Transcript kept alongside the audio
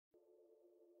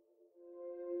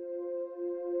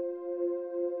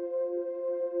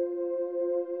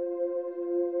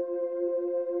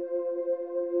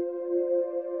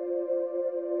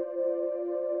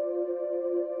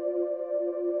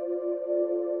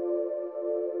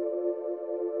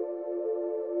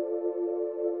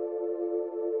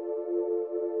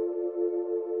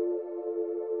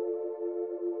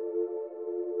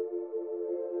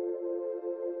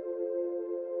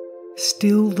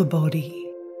Still the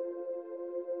body.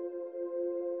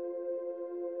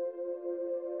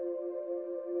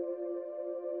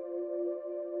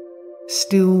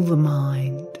 Still the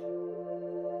mind.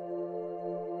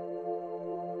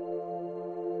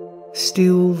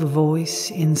 Still the voice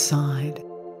inside.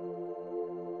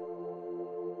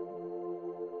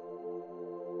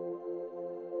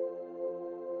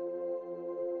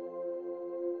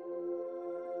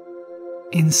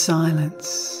 In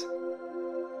silence,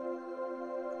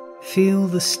 feel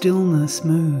the stillness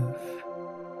move.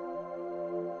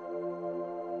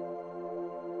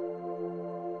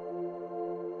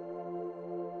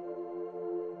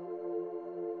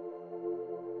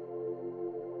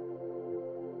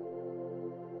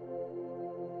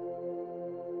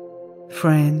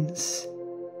 Friends,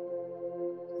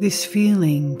 this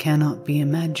feeling cannot be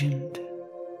imagined.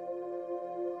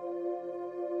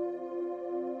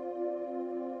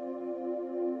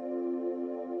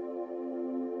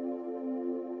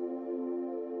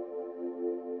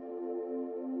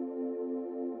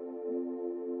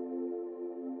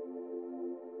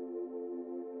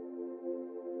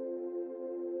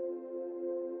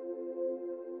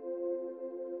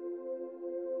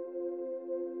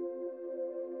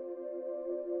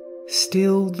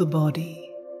 Still the body.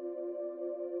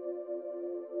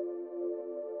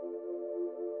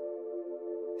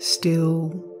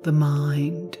 Still the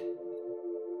mind.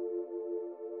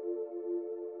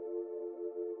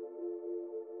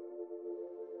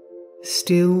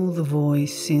 Still the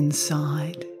voice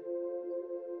inside.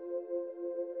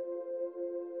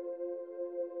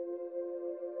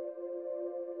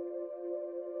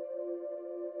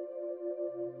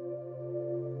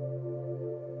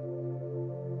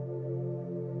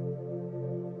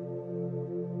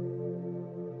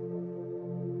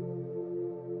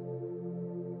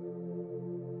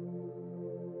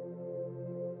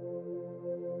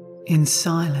 In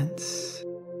silence,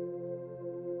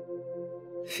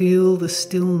 feel the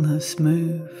stillness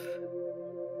move.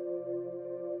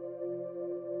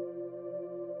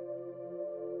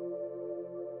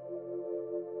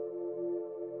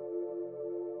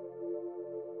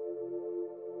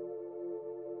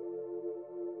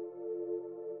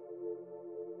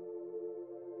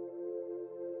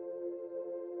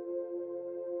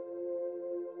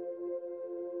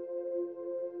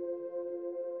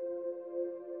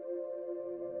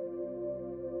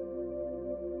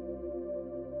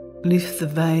 Lift the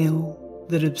veil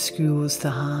that obscures the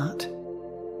heart.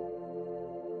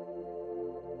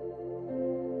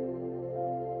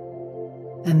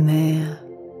 And there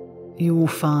you will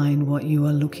find what you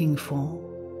are looking for.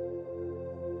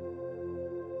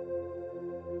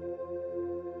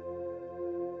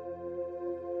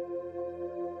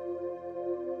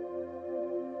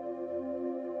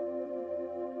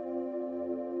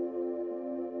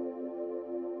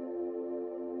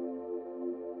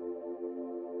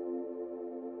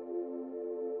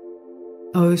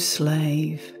 O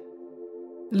slave,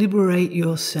 liberate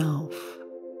yourself.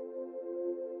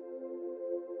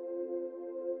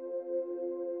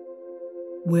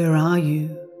 Where are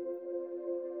you?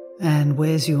 And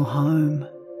where's your home?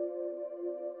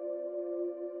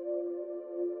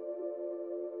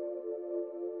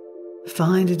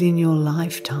 Find it in your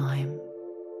lifetime.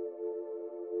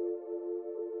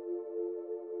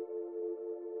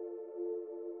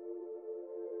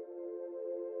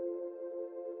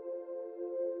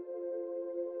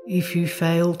 If you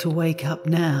fail to wake up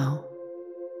now,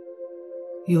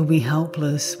 you'll be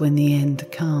helpless when the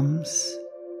end comes.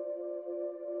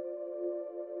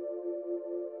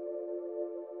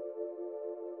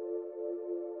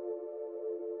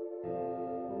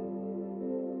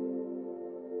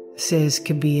 Says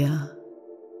Kabir,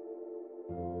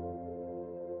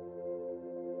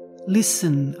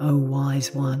 listen, O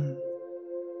wise one,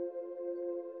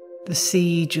 the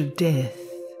siege of death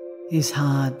is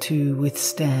hard to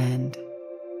withstand.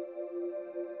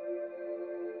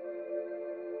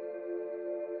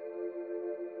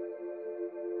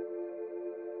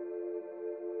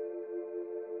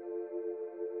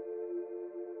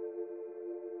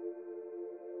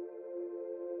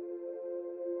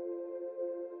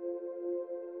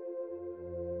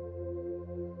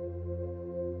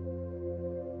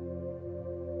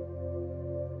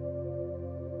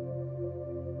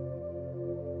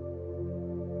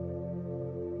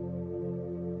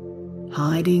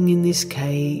 Hiding in this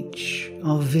cage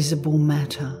of visible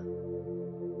matter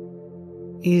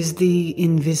is the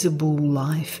invisible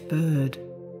life bird.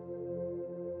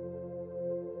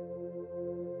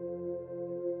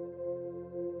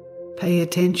 Pay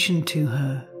attention to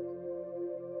her.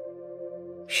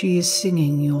 She is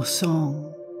singing your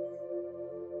song.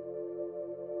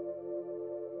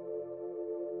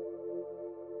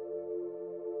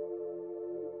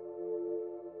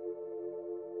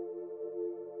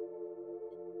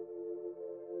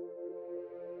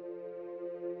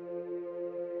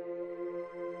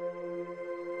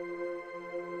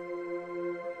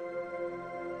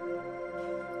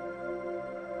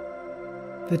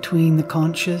 between the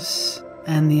conscious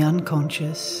and the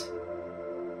unconscious,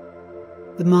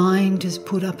 the mind has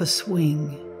put up a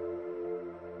swing.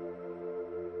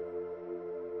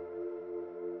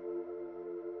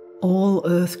 All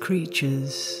earth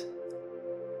creatures,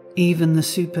 even the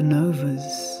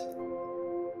supernovas,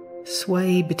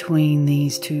 sway between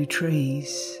these two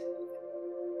trees,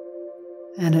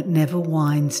 and it never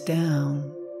winds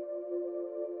down.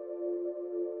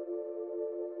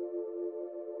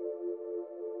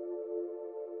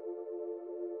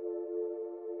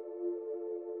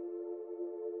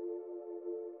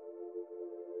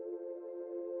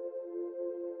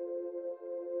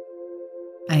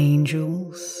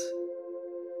 Angels,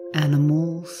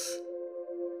 animals,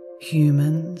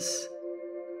 humans,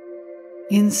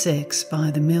 insects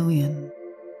by the million,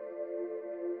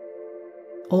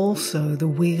 also the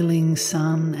wheeling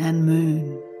sun and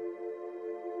moon.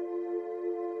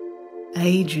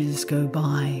 Ages go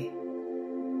by,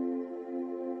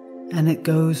 and it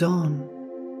goes on.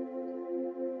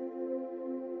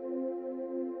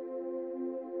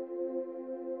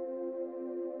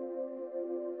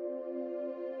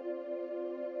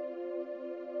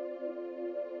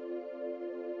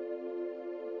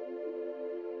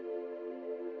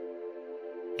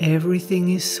 Everything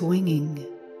is swinging.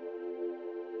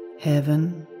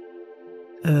 Heaven,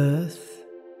 earth,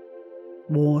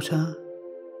 water,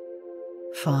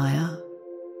 fire,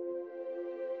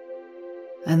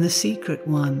 and the secret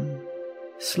one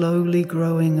slowly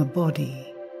growing a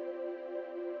body.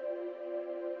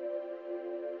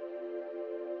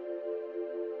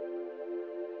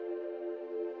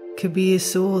 Kabir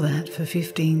saw that for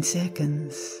 15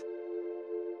 seconds,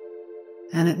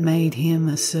 and it made him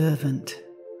a servant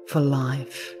for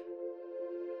life.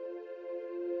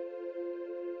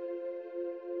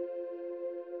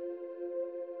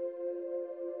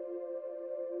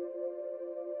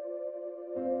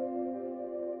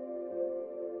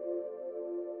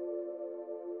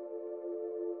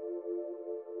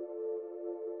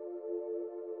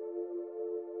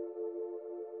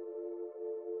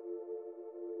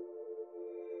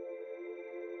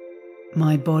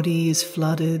 My body is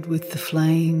flooded with the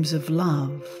flames of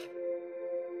love.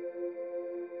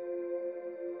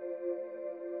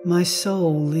 My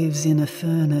soul lives in a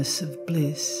furnace of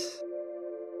bliss.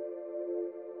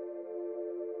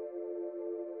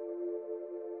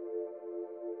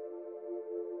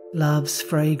 Love's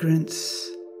fragrance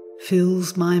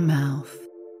fills my mouth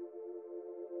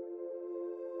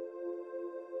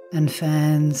and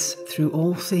fans through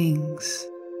all things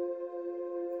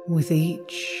with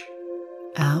each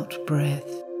out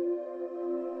breath.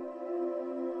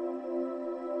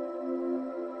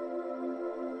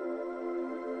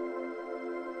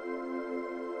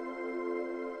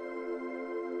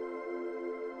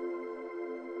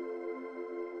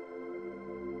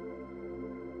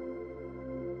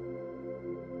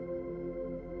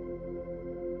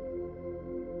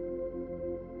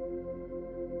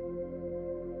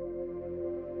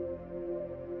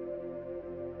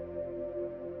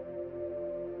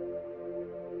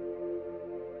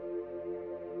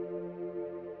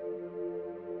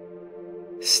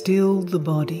 Still the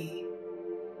body.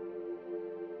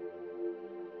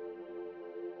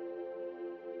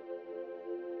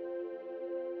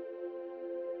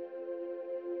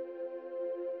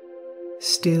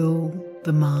 Still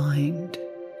the mind.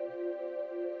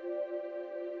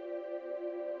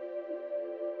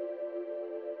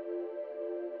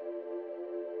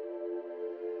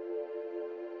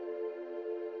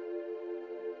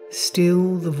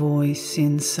 Still the voice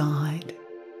inside.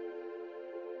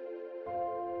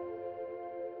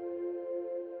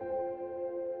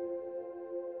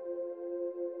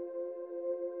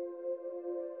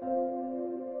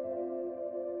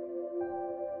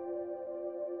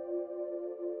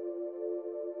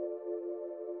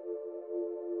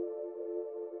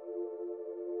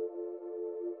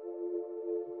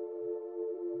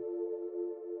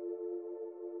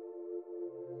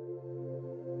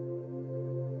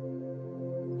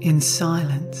 In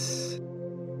silence,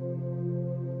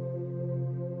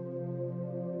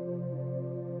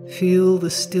 feel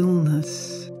the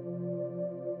stillness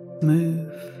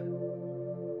move.